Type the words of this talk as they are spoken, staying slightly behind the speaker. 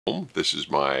This is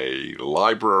my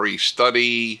library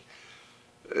study.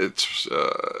 It's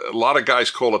a lot of guys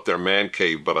call it their man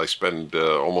cave, but I spend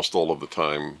almost all of the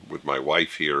time with my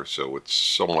wife here, so it's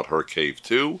somewhat her cave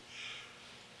too.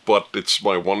 But it's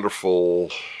my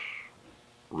wonderful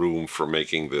room for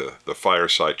making the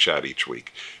fireside chat each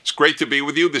week. It's great to be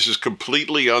with you. This is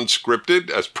completely unscripted,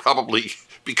 as probably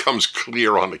becomes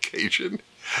clear on occasion.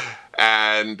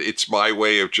 And it's my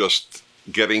way of just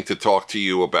getting to talk to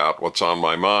you about what's on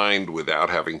my mind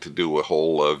without having to do a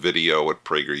whole video at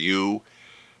PragerU,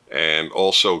 and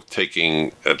also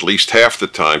taking at least half the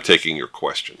time taking your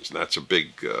questions. And that's a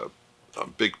big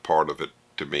part of it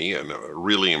to me, and a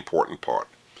really important part.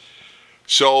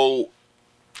 So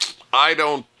I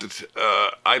don't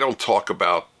talk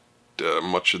about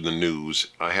much of the news.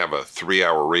 I have a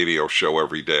 3-hour radio show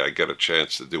every day. I get a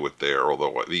chance to do it there,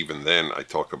 although even then I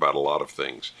talk about a lot of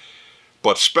things.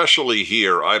 But especially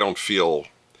here, I don't feel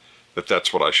that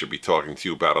that's what I should be talking to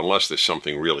you about unless there's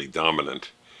something really dominant.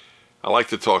 I like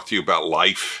to talk to you about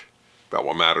life, about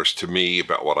what matters to me,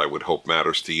 about what I would hope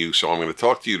matters to you. So I'm going to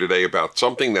talk to you today about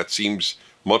something that seems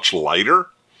much lighter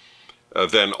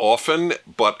than often,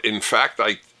 but in fact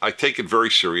I take it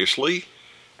very seriously,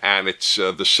 and it's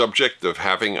the subject of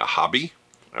having a hobby,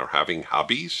 or having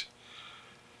hobbies.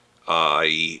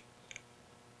 I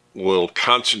will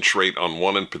concentrate on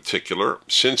one in particular.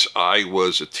 Since I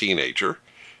was a teenager,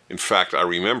 in fact, I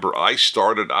remember I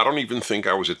don't even think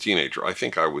I was a teenager. I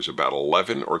think I was about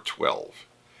 11 or 12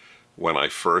 when I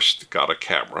first got a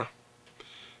camera.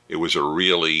 It was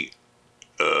really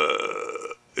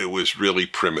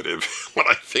primitive when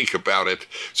I think about it.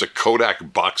 It's a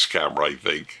Kodak box camera, I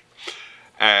think.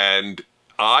 And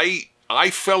I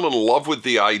fell in love with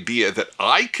the idea that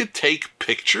I could take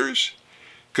pictures,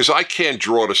 because I can't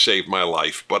draw to save my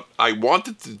life, but I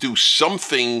wanted to do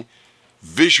something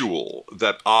visual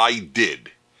that I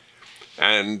did.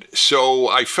 And so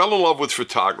I fell in love with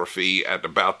photography at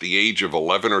about the age of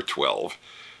 11 or 12.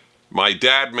 My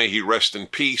dad, may he rest in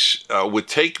peace, would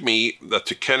take me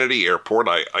to Kennedy Airport.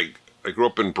 I grew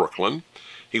up in Brooklyn.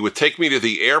 He would take me to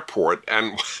the airport,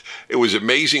 and it was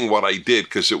amazing what I did,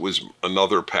 because it was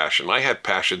another passion. I had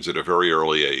passions at a very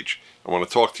early age. I want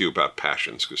to talk to you about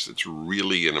passions, because it's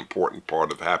really an important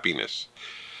part of happiness.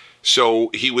 So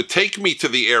he would take me to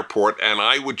the airport, and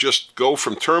I would just go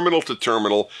from terminal to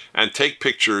terminal and take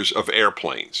pictures of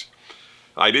airplanes.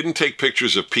 I didn't take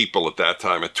pictures of people at that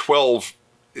time. At 12,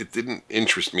 it didn't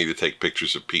interest me to take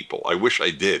pictures of people. I wish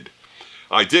I did.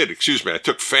 I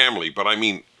took family, but I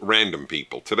mean random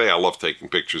people. Today I love taking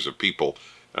pictures of people,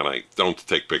 and I don't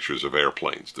take pictures of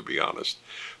airplanes, to be honest.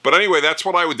 But anyway, that's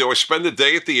what I would do. I spend the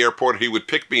day at the airport. He would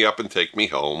pick me up and take me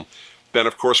home. Then,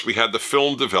 of course, we had the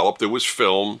film developed. There was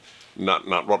film,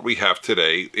 not what we have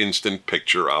today, instant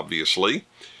picture, obviously.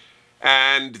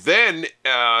 And then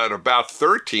at about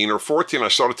 13 or 14, I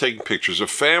started taking pictures of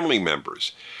family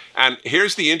members. And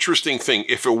here's the interesting thing.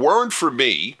 If it weren't for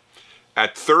me,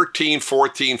 at 13,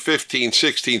 14, 15,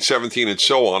 16, 17, and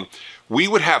so on, we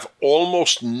would have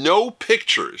almost no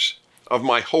pictures of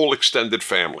my whole extended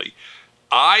family.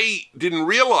 I didn't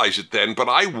realize it then, but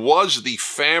I was the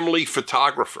family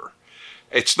photographer.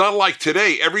 It's not like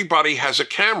today, everybody has a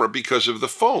camera because of the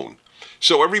phone.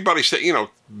 So everybody said, you know,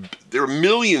 there are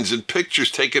millions of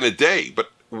pictures taken a day. But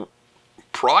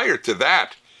prior to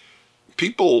that,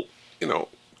 people, you know,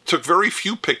 took very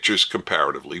few pictures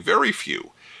comparatively, very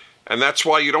few. And that's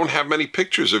why you don't have many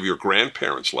pictures of your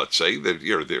grandparents, let's say.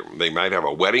 They might have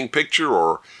a wedding picture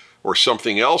or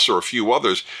something else, or a few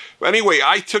others. Anyway,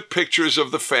 I took pictures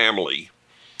of the family.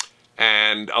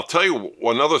 And I'll tell you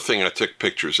another thing I took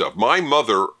pictures of. My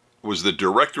mother was the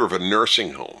director of a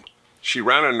nursing home. She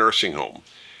ran a nursing home.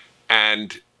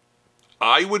 And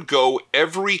I would go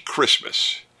every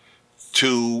Christmas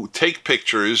to take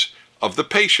pictures of the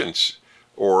patients,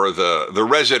 or the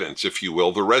residents, if you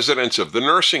will, the residents of the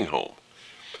nursing home.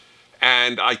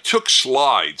 And I took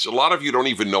slides. A lot of you don't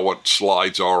even know what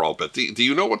slides are, I'll bet. Do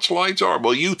you know what slides are?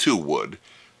 Well, you two would.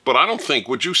 But I don't think,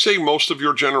 would you say most of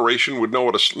your generation would know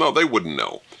what no, they wouldn't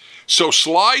know. So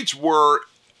slides were,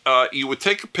 you would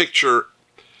take a picture,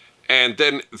 and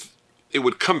then it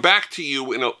would come back to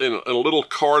you in a little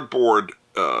cardboard,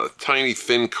 tiny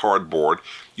thin cardboard.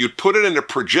 You'd put it in a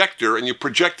projector, and you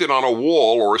project it on a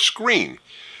wall or a screen.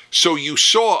 So you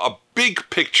saw a big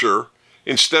picture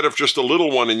instead of just a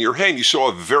little one in your hand. You saw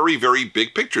a very, very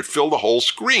big picture. It filled the whole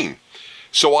screen.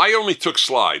 So I only took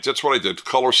slides. That's what I did,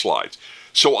 color slides.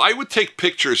 So I would take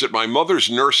pictures at my mother's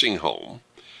nursing home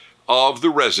of the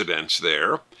residents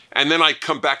there, and then I'd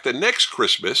come back the next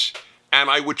Christmas, and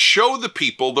I would show the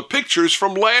people the pictures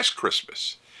from last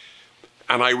Christmas.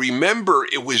 And I remember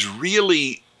it was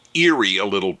really eerie a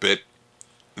little bit,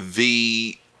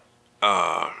 the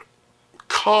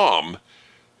calm,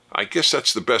 I guess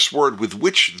that's the best word, with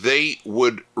which they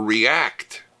would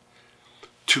react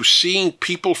to seeing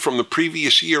people from the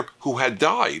previous year who had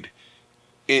died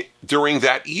during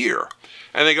that year.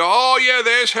 And they go, oh yeah,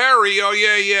 there's Harry. Oh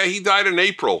yeah, he died in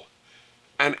April.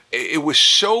 And it was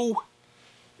a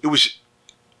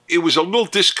little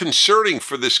disconcerting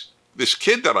for this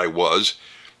kid that I was,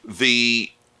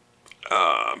 the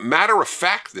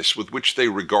matter-of-factness with which they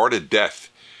regarded death,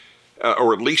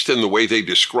 or at least in the way they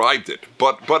described it.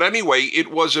 But anyway,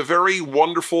 it was a very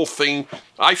wonderful thing.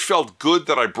 I felt good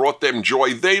that I brought them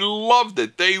joy. They loved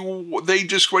it. They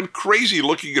just went crazy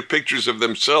looking at pictures of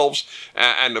themselves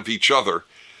and of each other.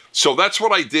 So that's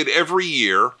what I did every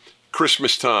year,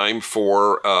 Christmas time,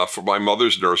 for my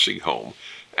mother's nursing home.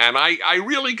 And I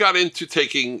really got into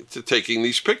taking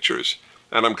these pictures.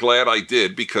 And I'm glad I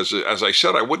did, because, as I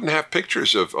said, I wouldn't have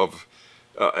pictures of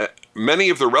many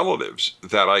of the relatives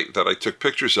that I took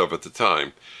pictures of at the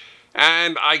time.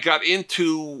 And I got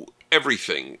into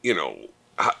everything,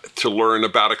 to learn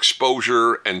about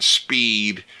exposure and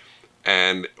speed,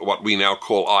 and what we now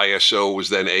call ISO, was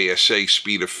then ASA,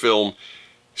 speed of film.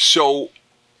 So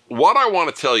what I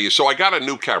want to tell you, so I got a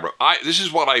new camera. This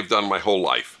is what I've done my whole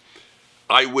life.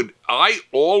 I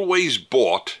always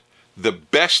bought the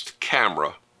best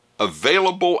camera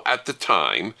available at the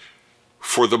time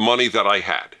for the money that I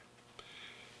had.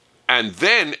 And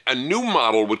then a new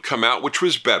model would come out which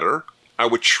was better. I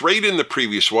would trade in the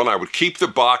previous one. I would keep the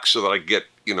box so that I get,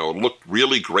 look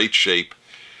really great shape.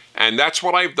 And that's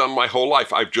what I've done my whole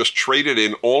life. I've just traded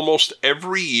in almost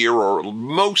every year, or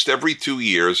most every 2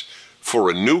 years, for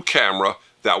a new camera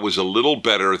that was a little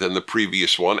better than the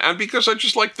previous one, and because I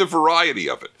just like the variety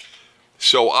of it.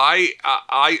 So I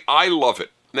love it.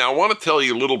 Now, I want to tell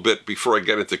you a little bit, before I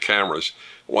get into cameras,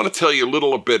 I want to tell you a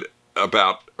little bit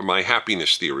about my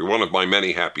happiness theory, one of my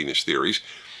many happiness theories.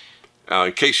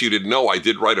 In case you didn't know, I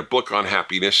did write a book on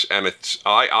happiness, and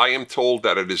I am told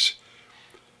that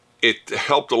it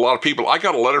helped a lot of people. I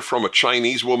got a letter from a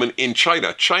Chinese woman in China,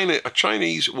 a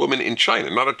Chinese woman in China,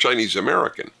 not a Chinese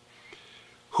American,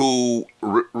 who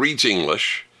reads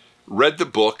English, read the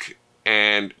book,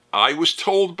 and I was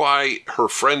told by her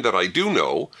friend that I do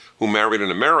know, who married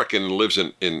an American and lives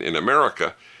in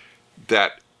America,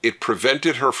 that it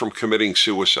prevented her from committing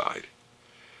suicide.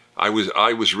 I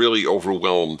was really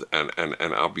overwhelmed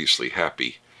and obviously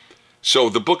happy. So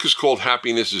the book is called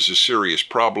Happiness is a Serious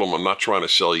Problem. I'm not trying to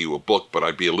sell you a book, but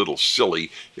I'd be a little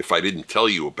silly if I didn't tell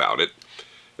you about it,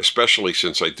 especially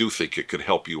since I do think it could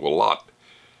help you a lot.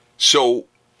 So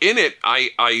in it,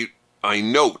 I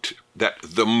note that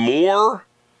the more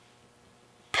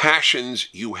passions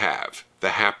you have, the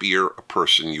happier a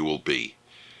person you will be.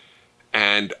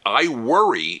 And I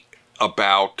worry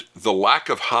about the lack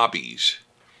of hobbies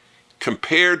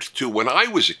compared to when I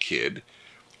was a kid,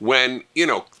 when,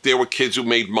 there were kids who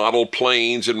made model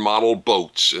planes and model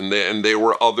boats, and there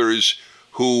were others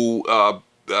who got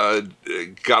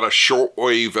a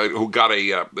shortwave,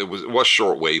 it was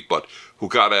shortwave, but who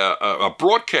got a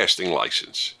broadcasting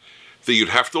license. That you'd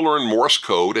have to learn Morse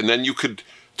code, and then you could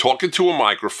talk into a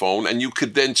microphone, and you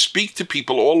could then speak to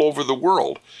people all over the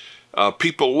world.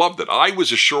 People loved it. I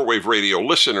was a shortwave radio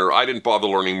listener. I didn't bother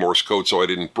learning Morse code, so I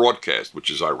didn't broadcast,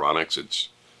 which is ironic since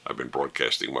I've been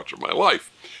broadcasting much of my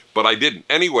life. But I didn't.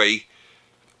 Anyway,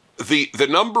 the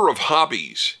number of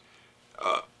hobbies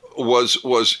was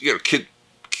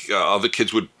other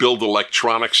kids would build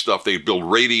electronic stuff. They'd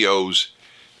build radios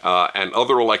and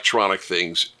other electronic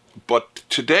things. But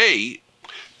today,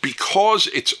 because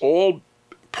it's all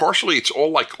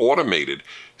like automated.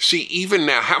 See, even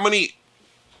now, how many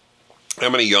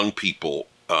young people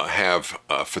have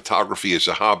photography as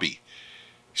a hobby?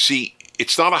 See,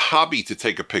 it's not a hobby to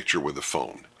take a picture with a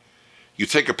phone. You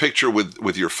take a picture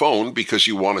with your phone because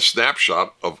you want a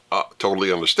snapshot of,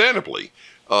 totally understandably,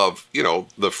 of,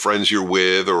 the friends you're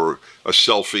with, or a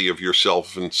selfie of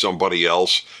yourself and somebody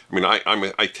else. I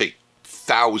mean, I take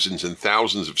thousands and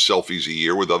thousands of selfies a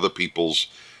year with other people's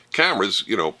cameras,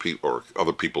 or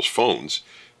other people's phones,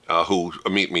 who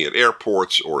meet me at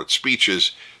airports or at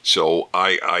speeches. So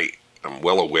I am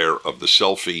well aware of the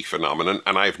selfie phenomenon,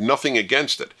 and I have nothing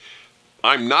against it.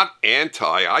 I'm not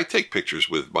I take pictures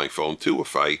with my phone too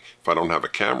if I don't have a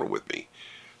camera with me.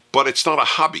 But it's not a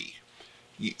hobby.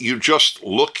 You just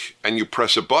look and you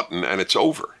press a button and it's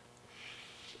over.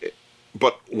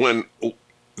 But when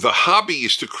the hobby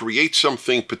is to create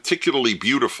something particularly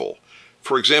beautiful,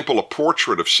 for example, a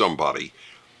portrait of somebody,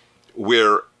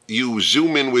 where you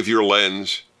zoom in with your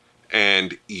lens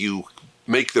and you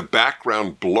make the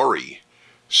background blurry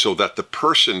so that the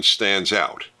person stands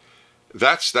out.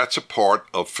 That's a part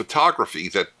of photography.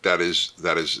 That is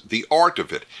the art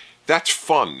of it. That's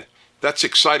fun. That's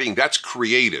exciting. That's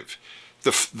creative.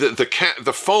 The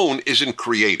phone isn't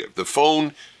creative. The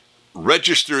phone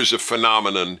registers a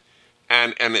phenomenon,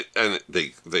 and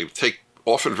they take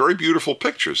often very beautiful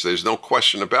pictures. There's no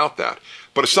question about that.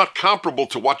 But it's not comparable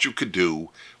to what you could do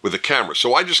with a camera.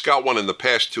 So I just got one in the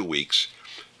past 2 weeks.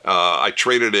 I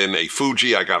traded in a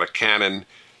Fuji. I got a Canon.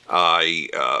 I'm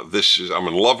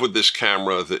in love with this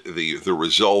camera. The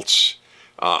results.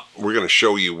 We're going to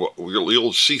show you.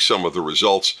 You'll see some of the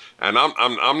results. And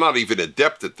I'm not even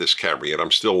adept at this camera yet.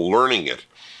 I'm still learning it.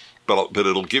 But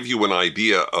it'll give you an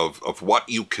idea of what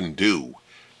you can do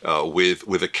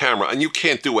with a camera. And you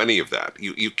can't do any of that.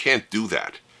 You can't do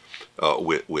that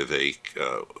with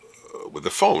a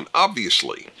phone,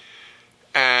 obviously.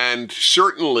 And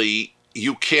certainly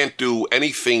you can't do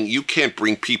anything. You can't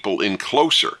bring people in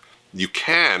closer. You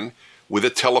can with a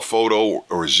telephoto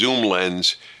or a zoom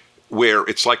lens, where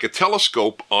it's like a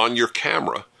telescope on your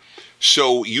camera.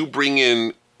 So you bring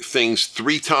in things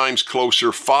 3 times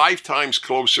closer, 5 times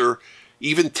closer,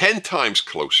 even 10 times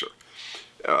closer.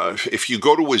 If you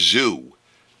go to a zoo,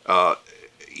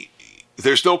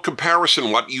 there's no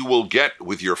comparison what you will get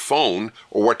with your phone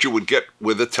or what you would get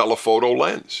with a telephoto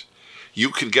lens. You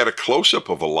could get a close-up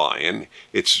of a lion.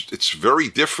 It's very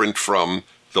different from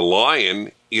the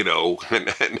lion, and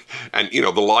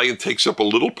the lion takes up a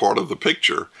little part of the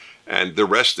picture, and the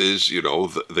rest is,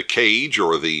 the cage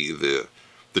or the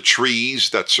trees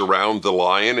that surround the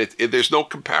lion. There's no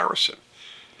comparison.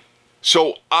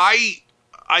 So I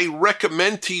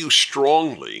recommend to you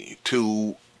strongly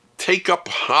to take up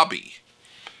a hobby.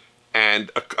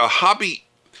 And a hobby,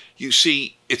 you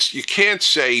see, you can't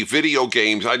say video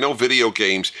games. I know video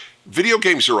games. Video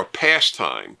games are a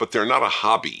pastime, but they're not a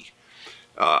hobby.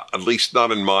 At least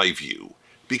not in my view,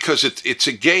 because it's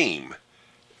a game.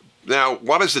 Now,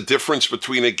 what is the difference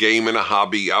between a game and a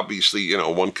hobby? Obviously,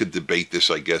 one could debate this,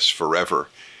 I guess, forever.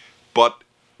 But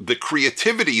the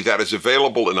creativity that is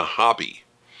available in a hobby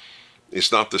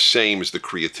is not the same as the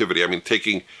creativity. I mean,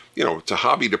 it's a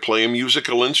hobby to play a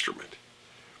musical instrument.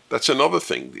 That's another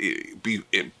thing.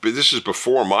 This is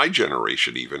before my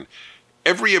generation even.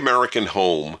 Every American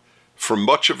home for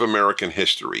much of American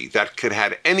history that could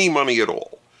had any money at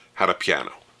all had a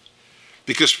piano.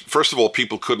 Because, first of all,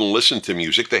 people couldn't listen to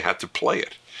music. They had to play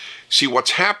it. See,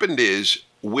 what's happened is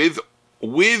with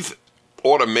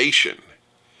automation,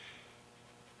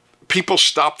 people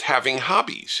stopped having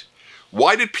hobbies.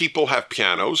 Why did people have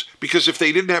pianos? Because if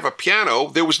they didn't have a piano,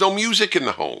 there was no music in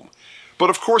the home.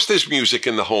 But of course there's music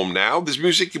in the home now. There's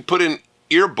music you put in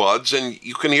earbuds and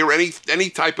you can hear any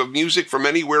type of music from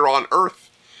anywhere on earth.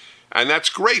 And that's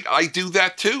great. I do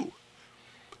that too.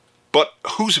 But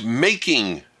who's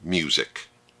making music?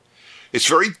 It's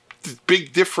a very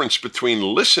big difference between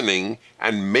listening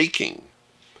and making.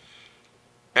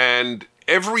 And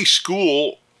every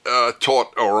school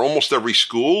taught, or almost every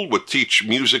school would teach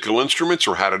musical instruments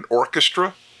or had an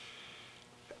orchestra.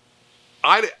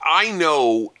 I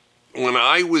know when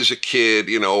I was a kid,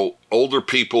 older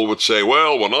people would say,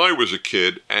 well, when I was a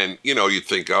kid, and, you'd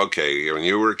think, okay, when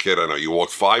you were a kid, I know you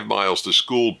walked 5 miles to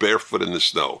school barefoot in the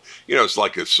snow. It's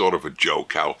like a sort of a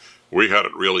joke how we had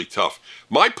it really tough.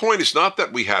 My point is not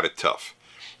that we had it tough.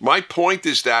 My point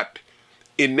is that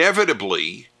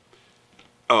inevitably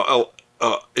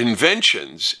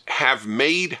inventions have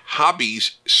made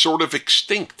hobbies sort of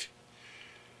extinct,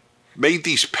 made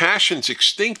these passions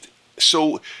extinct.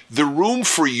 So the room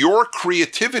for your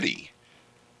creativity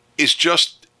is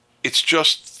just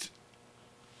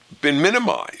been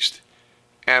minimized.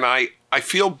 And I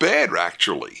feel bad,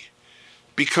 actually,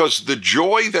 because the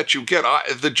joy that you get,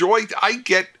 I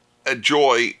get a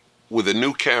joy with a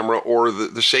new camera or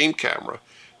the same camera,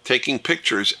 taking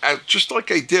pictures, just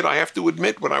like I did, I have to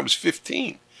admit, when I was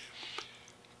 15.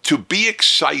 To be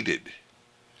excited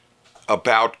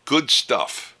about good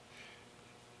stuff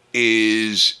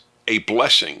is a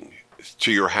blessing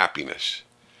to your happiness.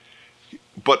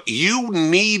 But you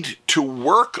need to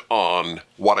work on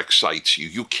what excites you.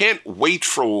 You can't wait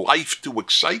for life to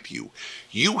excite you.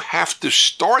 You have to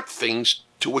start things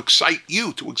to excite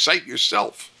you, to excite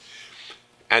yourself.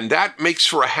 And that makes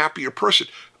for a happier person.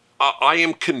 I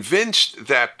am convinced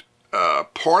that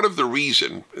part of the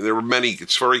reason, there are many,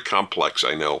 it's very complex,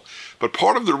 I know, but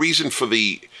part of the reason for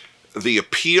the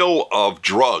appeal of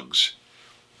drugs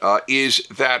is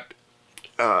that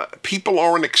people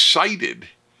aren't excited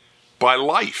by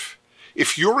life.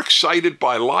 If you're excited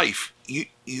by life,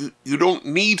 you don't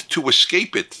need to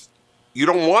escape it. You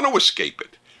don't want to escape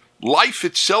it. Life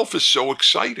itself is so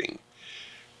exciting.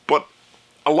 But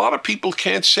a lot of people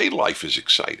can't say life is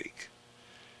exciting.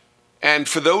 And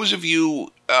for those of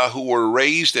you who were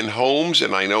raised in homes,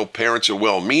 and I know parents are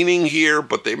well-meaning here,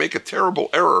 but they make a terrible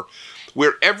error,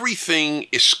 where everything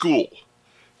is school.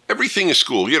 Everything is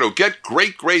school. You know, get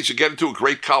great grades to get into a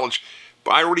great college.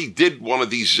 I already did one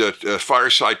of these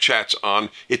fireside chats on,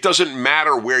 it doesn't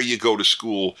matter where you go to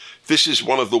school. This is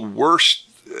one of the worst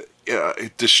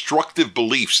destructive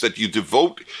beliefs, that you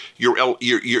devote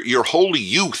your whole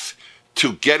youth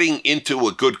to getting into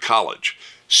a good college.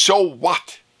 So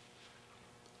what?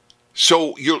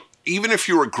 So even if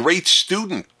you're a great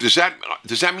student, does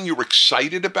that mean you're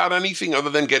excited about anything other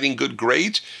than getting good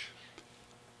grades?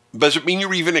 Does it mean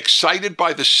you're even excited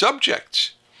by the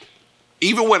subjects?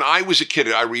 Even when I was a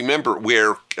kid, I remember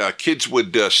where kids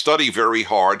would study very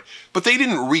hard, but they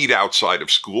didn't read outside of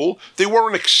school. They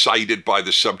weren't excited by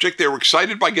the subject. They were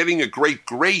excited by getting a great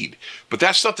grade. But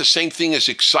that's not the same thing as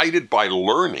excited by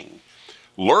learning.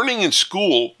 Learning in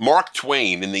school, Mark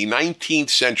Twain in the 19th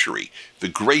century, the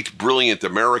great, brilliant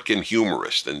American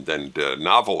humorist and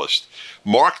novelist,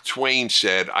 Mark Twain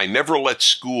said, "I never let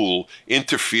school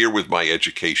interfere with my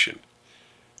education."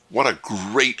 What a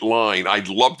great line. I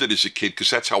loved it as a kid because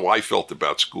that's how I felt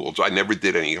about schools. I never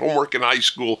did any homework in high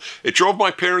school. It drove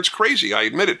my parents crazy, I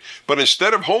admit it. But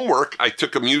instead of homework, I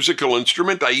took a musical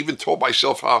instrument. I even taught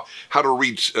myself how to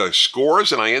read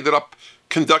scores, and I ended up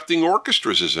conducting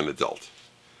orchestras as an adult.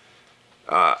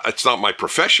 It's not my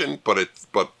profession, but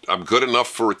I'm good enough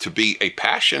for it to be a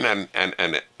passion and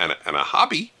a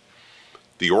hobby.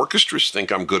 The orchestras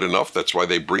think I'm good enough. That's why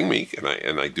they bring me,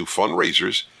 and I do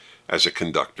fundraisers as a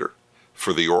conductor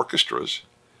for the orchestras.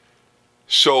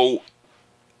 So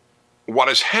what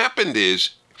has happened is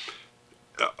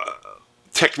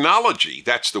technology,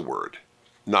 that's the word,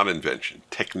 not invention.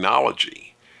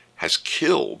 Technology has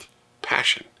killed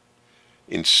passion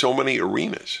in so many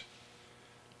arenas.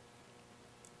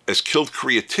 Has killed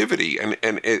creativity, and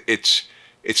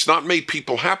it's not made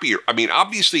people happier. I mean,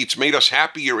 obviously it's made us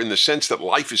happier in the sense that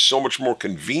life is so much more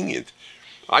convenient.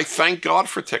 I thank God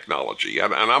for technology,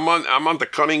 and I'm on the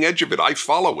cutting edge of it. I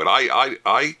follow it.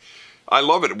 I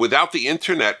love it. Without the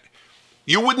internet,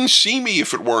 you wouldn't see me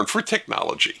if it weren't for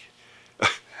technology.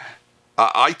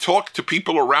 I talk to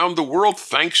people around the world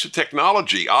thanks to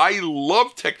technology. I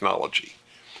love technology.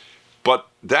 But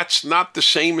that's not the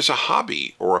same as a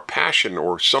hobby or a passion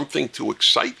or something to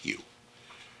excite you.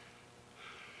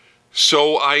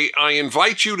 So I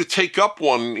invite you to take up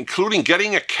one, including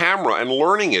getting a camera and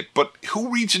learning it. But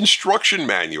who reads instruction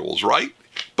manuals, right?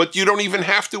 But you don't even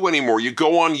have to anymore. You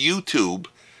go on YouTube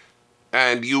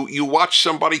and you watch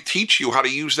somebody teach you how to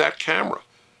use that camera.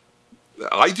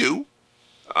 I do.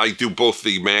 I do both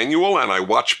the manual and I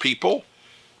watch people.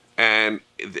 And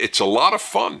it's a lot of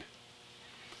fun.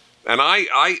 And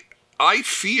I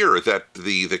fear that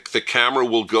the camera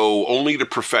will go only to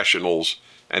professionals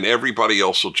and everybody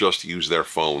else will just use their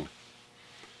phone.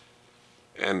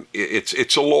 And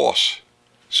it's a loss.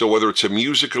 So whether it's a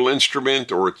musical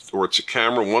instrument or it's a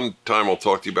camera, one time I'll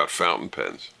talk to you about fountain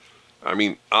pens. I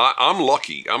mean, I'm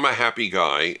lucky. I'm a happy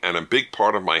guy, and a big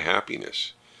part of my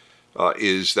happiness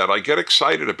is that I get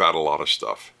excited about a lot of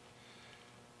stuff.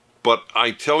 But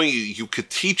I'm telling you, you could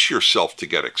teach yourself to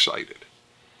get excited.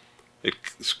 It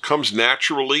comes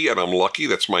naturally, and I'm lucky.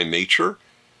 That's my nature.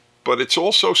 But it's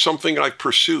also something I've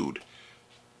pursued.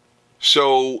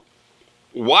 So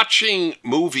watching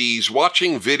movies,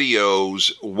 watching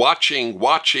videos,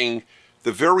 watching,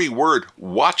 the very word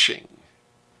watching.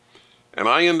 And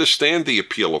I understand the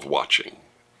appeal of watching.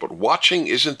 But watching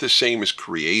isn't the same as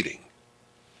creating.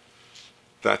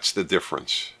 That's the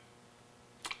difference.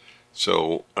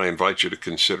 So I invite you to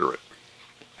consider it.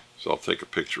 So I'll take a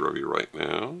picture of you right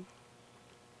now.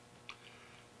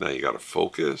 Now you got to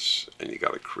focus, and you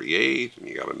got to create, and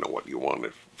you got to know what you want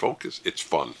to focus. It's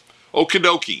fun. Okie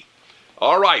dokie.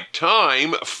 All right,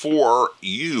 time for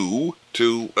you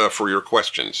for your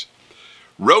questions.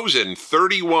 Rosen,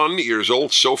 31 years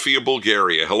old, Sofia,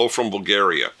 Bulgaria. Hello from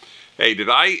Bulgaria. Hey,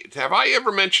 have I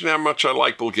ever mentioned how much I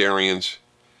like Bulgarians?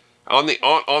 On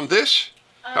this?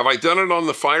 Have I done it on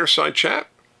the Fireside Chat?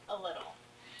 A little.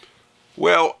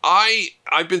 Well,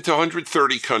 I've been to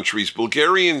 130 countries.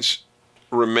 Bulgarians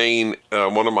remain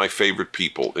one of my favorite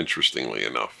people, interestingly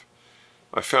enough.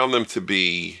 I found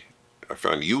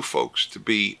you folks to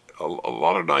be a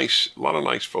lot of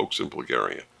nice folks in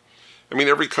Bulgaria. I mean,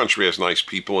 every country has nice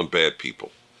people and bad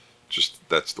people. Just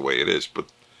that's the way it is. But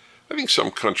I think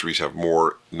some countries have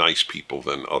more nice people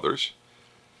than others.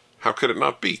 How could it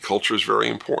not be? Culture is very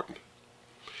important.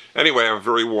 Anyway, I have a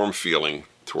very warm feeling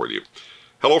toward you.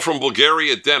 Hello from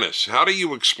Bulgaria, Dennis. How do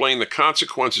you explain the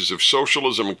consequences of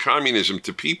socialism and communism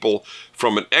to people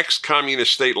from an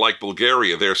ex-communist state like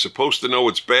Bulgaria? They're supposed to know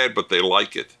it's bad, but they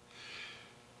like it.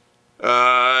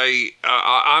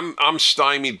 I'm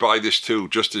stymied by this too,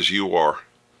 just as you are.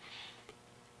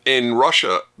 In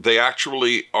Russia, they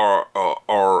actually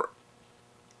are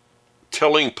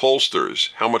telling pollsters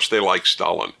how much they like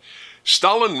Stalin.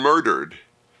 Stalin murdered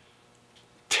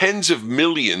tens of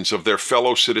millions of their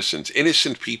fellow citizens,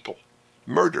 innocent people,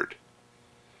 murdered.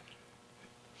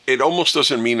 It almost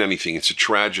doesn't mean anything. It's a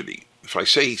tragedy. If I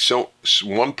say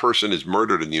one person is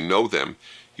murdered and you know them,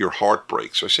 your heart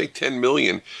breaks. So I say 10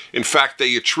 million. In fact,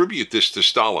 they attribute this to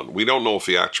Stalin. We don't know if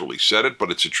he actually said it, but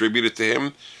it's attributed to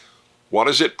him. What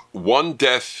is it? One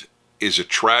death is a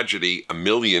tragedy. A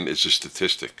million is a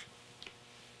statistic.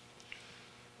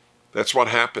 That's what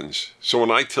happens. So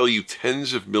when I tell you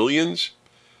tens of millions,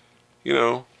 you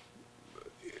know,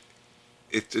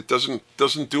 it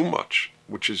doesn't do much,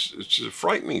 it's a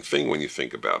frightening thing when you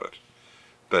think about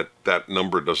it. That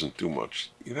number doesn't do much.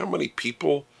 You know how many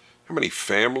people, how many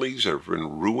families have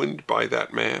been ruined by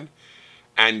that man?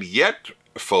 And yet,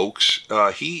 folks,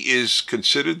 he is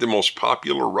considered the most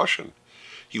popular Russian.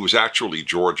 He was actually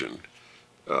Georgian.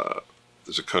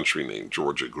 There's a country named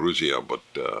Georgia, Gruzia, but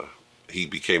he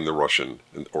became the Russian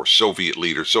or Soviet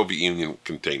leader. Soviet Union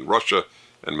contained Russia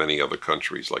and many other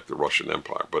countries like the Russian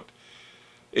Empire. But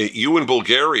you in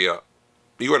Bulgaria,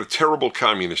 you had a terrible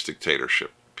communist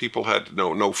dictatorship. People had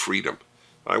no freedom.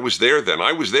 I was there then.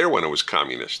 I was there when it was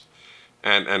communist.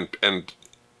 And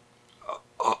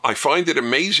I find it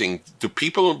amazing. Do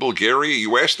people in Bulgaria,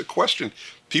 you asked the question,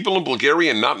 people in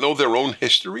Bulgaria not know their own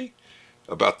history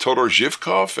about Todor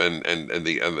Zhivkov and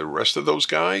the rest of those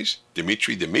guys?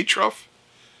 Dmitry Dimitrov?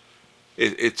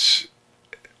 It's...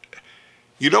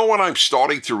 You know what I'm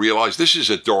starting to realize? This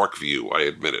is a dark view, I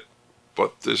admit it.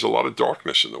 But there's a lot of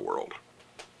darkness in the world.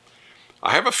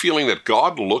 I have a feeling that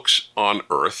God looks on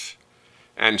earth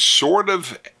and sort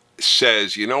of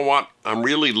says, you know what? I'm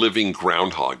really living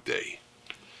Groundhog Day.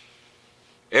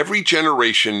 Every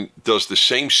generation does the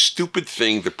same stupid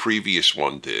thing the previous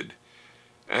one did.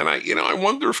 And I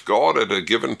wonder if God at a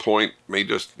given point may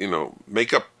just,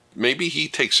 maybe he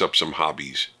takes up some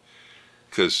hobbies.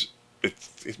 Because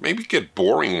it maybe get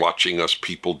boring watching us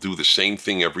people do the same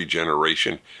thing every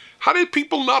generation. How did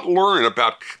people not learn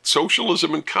about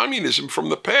socialism and communism from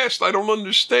the past? I don't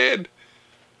understand.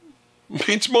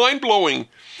 It's mind-blowing.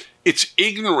 It's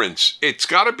ignorance. It's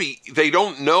got to be, they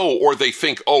don't know, or they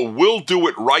think, oh, we'll do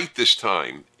it right this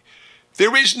time.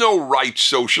 There is no right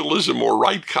socialism or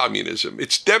right communism.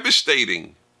 It's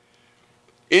devastating.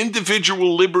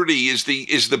 Individual liberty is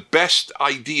the best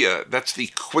idea. That's the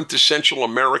quintessential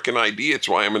American idea. It's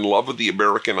why I'm in love with the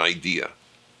American idea.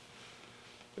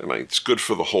 And it's good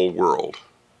for the whole world,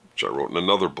 which I wrote in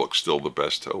another book, Still the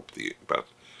Best Hope, about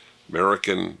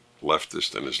American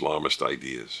leftist and Islamist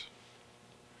ideas.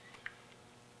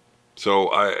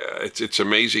 So it's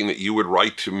amazing that you would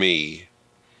write to me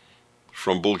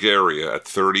from Bulgaria at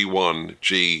 31,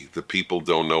 gee, the people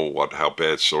don't know how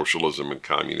bad socialism and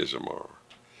communism are.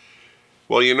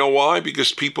 Well, you know why?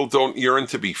 Because people don't yearn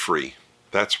to be free.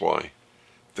 That's why.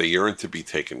 They yearn to be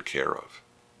taken care of.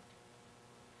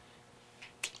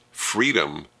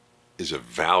 Freedom is a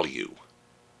value,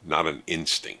 not an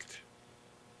instinct.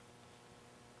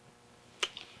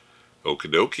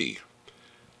 Okie dokie.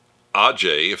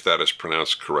 Ajay, if that is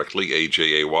pronounced correctly,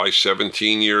 A-J-A-Y,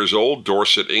 17 years old,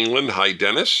 Dorset, England. Hi,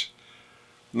 Dennis.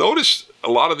 Notice a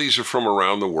lot of these are from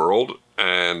around the world,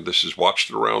 and this is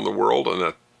watched around the world,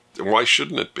 and why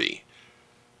shouldn't it be?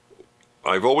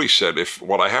 I've always said if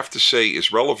what I have to say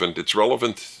is relevant, it's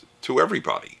relevant to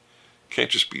everybody. It can't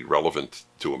just be relevant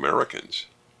to Americans.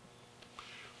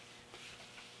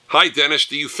 Hi, Dennis.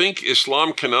 Do you think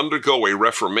Islam can undergo a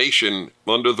reformation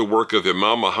under the work of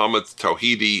Imam Muhammad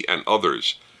Tawhidi and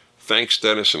others? Thanks,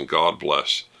 Dennis, and God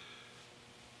bless.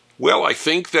 Well, I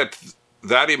think that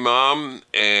Imam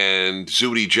and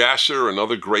Zuhdi Jasser,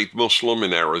 another great Muslim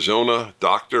in Arizona,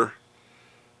 doctor,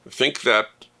 I think that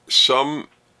some,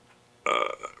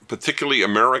 particularly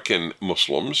American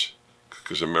Muslims,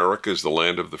 because America is the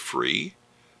land of the free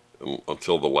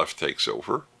until the left takes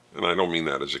over, and I don't mean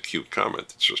that as a cute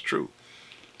comment, it's just true.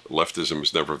 Leftism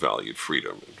has never valued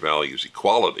freedom. It values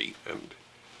equality, and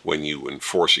when you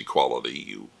enforce equality,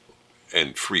 you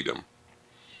end freedom.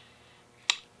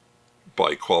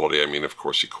 By equality, I mean, of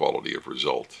course, equality of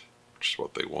result, which is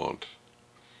what they want.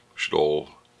 We should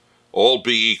all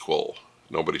be equal.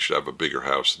 Nobody should have a bigger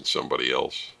house than somebody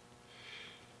else.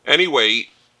 Anyway,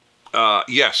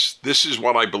 yes, this is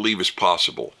what I believe is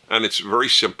possible, and it's very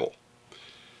simple.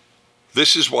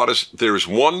 There is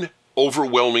one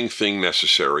overwhelming thing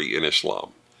necessary in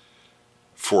Islam: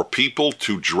 for people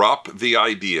to drop the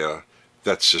idea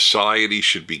that society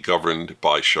should be governed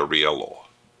by Sharia law.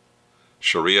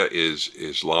 Sharia is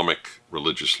Islamic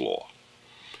religious law.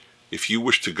 If you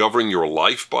wish to govern your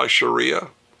life by Sharia,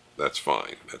 that's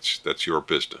fine. That's your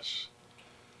business.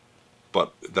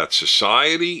 But that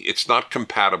society, it's not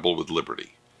compatible with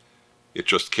liberty. It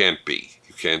just can't be.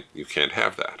 You can't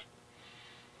have that.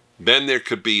 Then there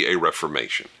could be a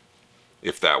reformation,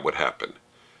 if that would happen.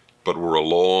 But we're a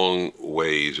long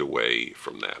ways away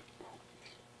from that.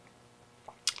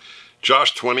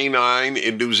 Josh 29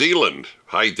 in New Zealand.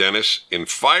 Hi, Dennis. In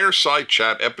Fireside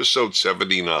Chat, episode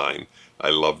 79. I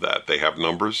love that. They have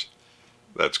numbers.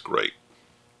 That's great.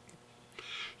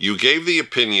 You gave the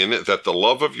opinion that the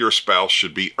love of your spouse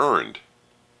should be earned.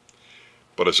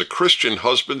 But as a Christian,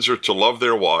 husbands are to love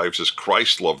their wives as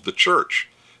Christ loved the church.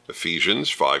 Ephesians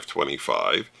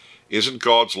 5:25. Isn't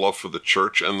God's love for the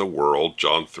church and the world,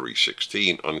 John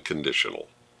 3:16, unconditional?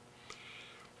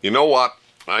 You know what?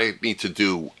 I need to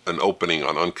do an opening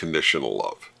on unconditional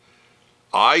love.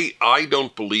 I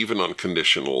don't believe in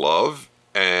unconditional love,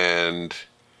 and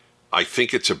I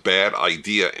think it's a bad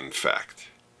idea, in fact.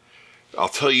 I'll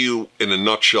tell you in a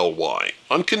nutshell why.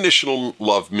 Unconditional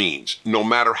love means no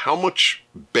matter how much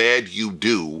bad you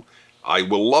do, I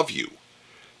will love you.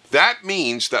 That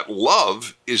means that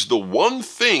love is the one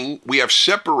thing we have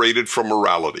separated from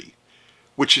morality,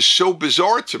 which is so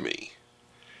bizarre to me.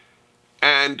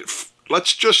 And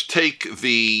let's just take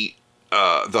the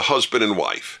husband and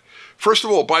wife. First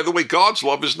of all, by the way, God's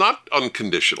love is not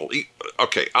unconditional.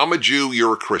 Okay, I'm a Jew,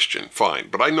 you're a Christian, fine.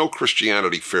 But I know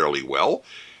Christianity fairly well,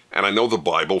 and I know the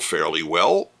Bible fairly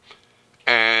well.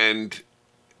 And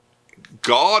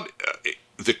God,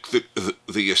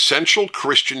 the essential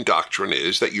Christian doctrine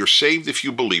is that you're saved if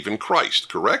you believe in Christ,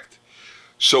 correct?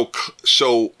 So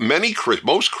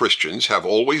most Christians have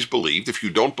always believed if you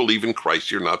don't believe in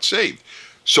Christ, you're not saved.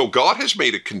 So God has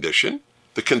made a condition.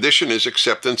 The condition is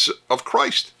acceptance of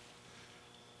Christ.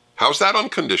 How's that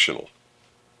unconditional?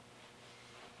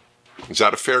 Is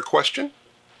that a fair question?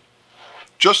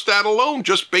 Just that alone,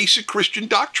 just basic Christian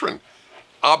doctrine,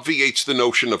 obviates the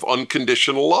notion of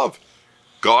unconditional love.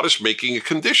 God is making a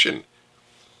condition.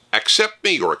 Accept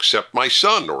me, or accept my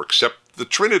son, or accept the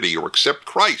Trinity, or accept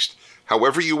Christ.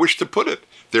 However you wish to put it.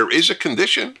 There is a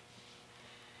condition.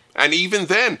 And even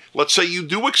then, let's say you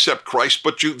do accept Christ,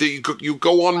 but you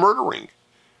go on murdering.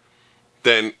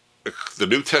 Then the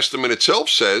New Testament itself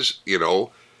says,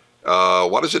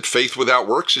 what is it? Faith without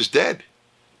works is dead.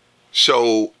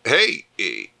 So, hey,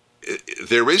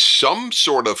 there is some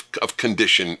sort of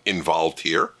condition involved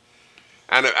here.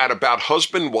 And about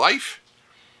husband-wife,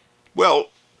 well,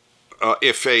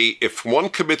 if one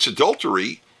commits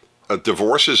adultery, a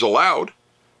divorce is allowed,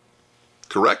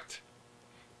 correct?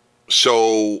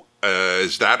 So,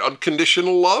 is that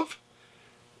unconditional love?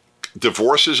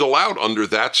 Divorce is allowed under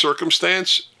that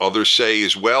circumstance. Others say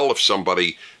as well, if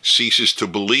somebody ceases to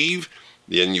believe,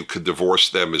 then you could divorce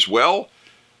them as well.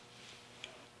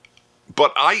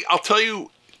 But I'll tell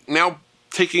you now,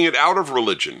 taking it out of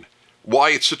religion,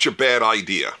 why it's such a bad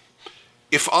idea.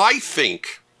 If I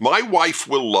think my wife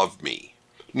will love me,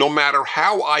 no matter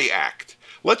how I act,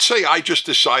 let's say I just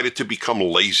decided to become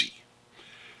lazy.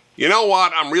 You know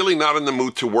what? I'm really not in the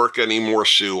mood to work anymore,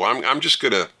 Sue. I'm just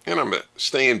gonna,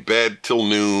 stay in bed till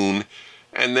noon,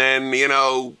 and then,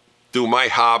 do my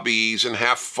hobbies and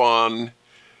have fun,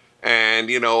 and,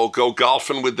 go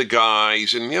golfing with the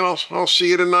guys, and, I'll see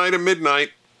you tonight at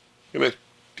midnight.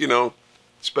 Gonna,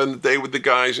 spend the day with the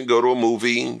guys and go to a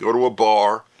movie and go to a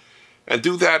bar and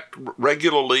do that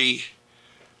regularly.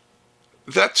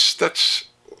 That's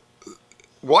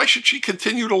why should she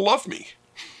continue to love me?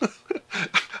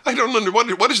 I don't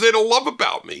understand. What is there to love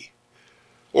about me?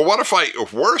 Or what if I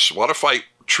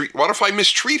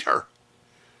mistreat her?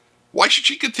 Why should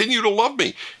she continue to love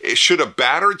me? Should a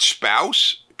battered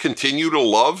spouse continue to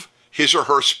love his or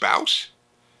her spouse?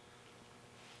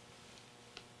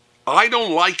 I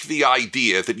don't like the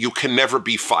idea that you can never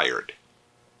be fired.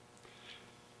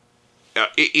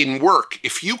 In work,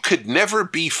 if you could never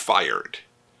be fired,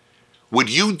 would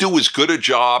you do as good a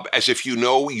job as if you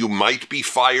know you might be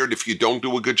fired if you don't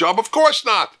do a good job? Of course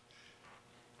not.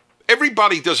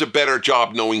 Everybody does a better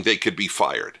job knowing they could be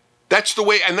fired. That's the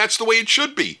way, and that's the way it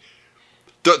should be.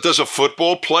 Does a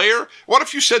football player? What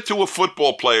if you said to a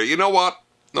football player, you know what?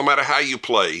 No matter how you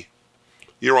play,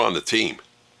 you're on the team.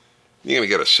 You're going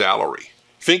to get a salary.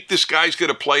 Think this guy's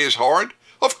going to play as hard?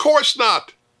 Of course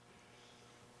not.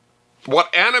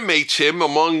 What animates him,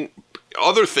 among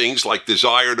other things like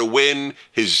desire to win,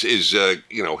 his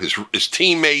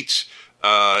teammates,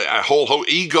 a whole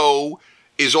ego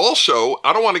is also,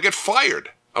 I don't want to get fired.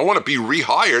 I want to be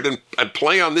rehired and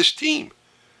play on this team.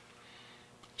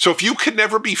 So if you could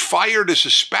never be fired as a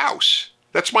spouse,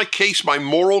 that's my case, my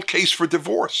moral case for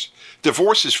divorce.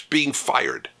 Divorce is being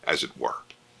fired, as it were.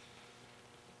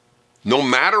 No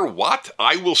matter what,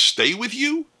 I will stay with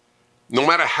you, no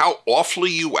matter how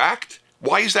awfully you act.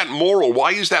 Why is that moral?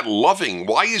 Why is that loving?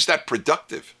 Why is that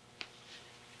productive?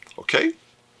 Okay?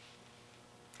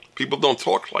 People don't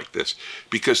talk like this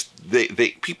because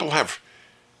people have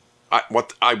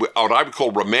what I would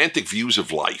call romantic views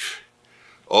of life.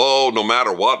 Oh, no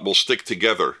matter what, we'll stick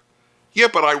together. Yeah,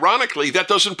 but ironically, that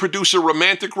doesn't produce a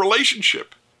romantic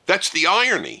relationship. That's the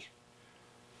irony.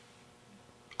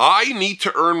 I need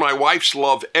to earn my wife's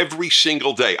love every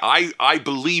single day. I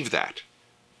believe that.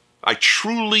 I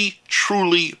truly,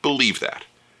 truly believe that.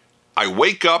 I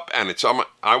wake up and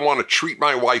I want to treat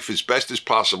my wife as best as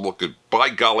possible because, by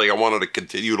golly, I want her to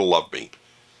continue to love me.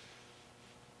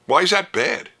 Why is that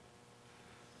bad?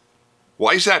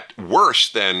 Why is that worse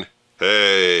than,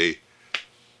 hey,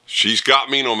 she's got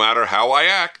me no matter how I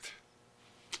act?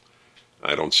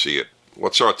 I don't see it.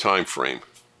 What's our time frame?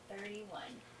 31.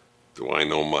 Do I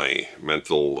know my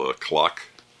mental clock?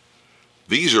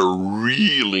 These are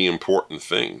really important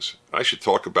things. I should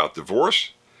talk about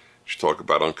divorce. I should talk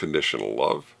about unconditional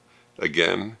love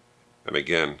again and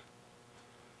again.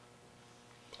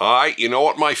 You know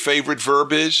what my favorite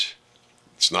verb is?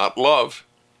 It's not love.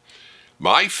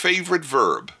 My favorite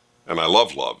verb, and I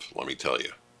love love, let me tell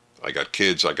you. I got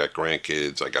kids, I got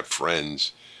grandkids, I got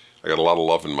friends. I got a lot of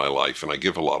love in my life, and I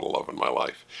give a lot of love in my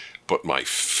life. But my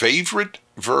favorite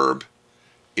verb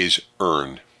is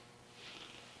earn.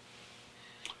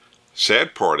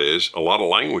 Sad part is, a lot of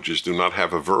languages do not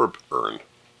have a verb, earn.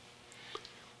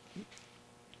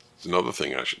 It's another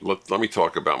thing I should, let me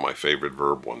talk about my favorite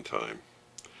verb one time.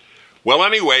 Well,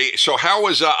 anyway, so how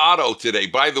was Otto today?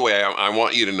 By the way, I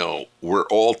want you to know, we're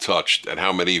all touched at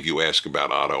how many of you ask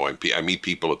about Otto. I meet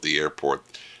people at the airport.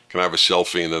 Can I have a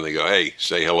selfie? And then they go, hey,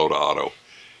 say hello to Otto.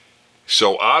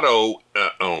 So Otto,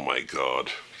 oh my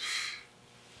God,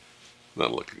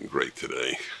 not looking great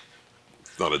today.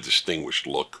 Not a distinguished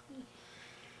look.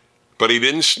 But he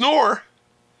didn't snore.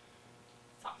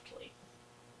 Softly.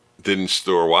 Didn't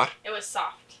snore what? It was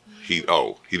soft. He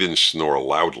didn't snore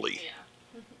loudly. Yeah.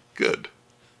 Good.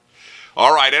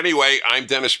 All right, anyway, I'm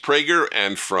Dennis Prager,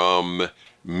 and from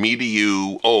me to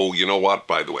you, oh, you know what,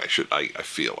 by the way, I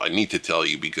feel I need to tell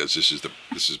you because this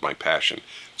is my passion.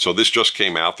 So this just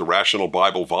came out, The Rational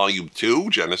Bible, Volume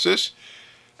 2, Genesis,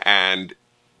 and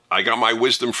I got my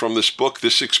wisdom from this book.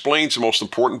 This explains the most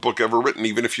important book ever written.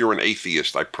 Even if you're an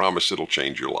atheist, I promise it'll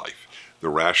change your life. The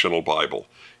Rational Bible.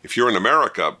 If you're in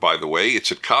America, by the way,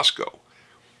 it's at Costco.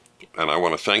 And I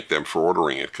want to thank them for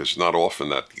ordering it because it's not often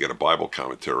that you get a Bible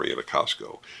commentary at a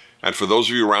Costco. And for those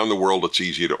of you around the world, it's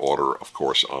easy to order, of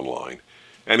course, online.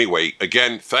 Anyway,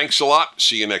 again, thanks a lot.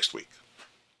 See you next week.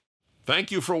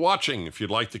 Thank you for watching. If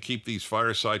you'd like to keep these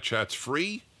Fireside Chats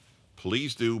free,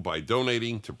 please do by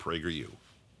donating to PragerU.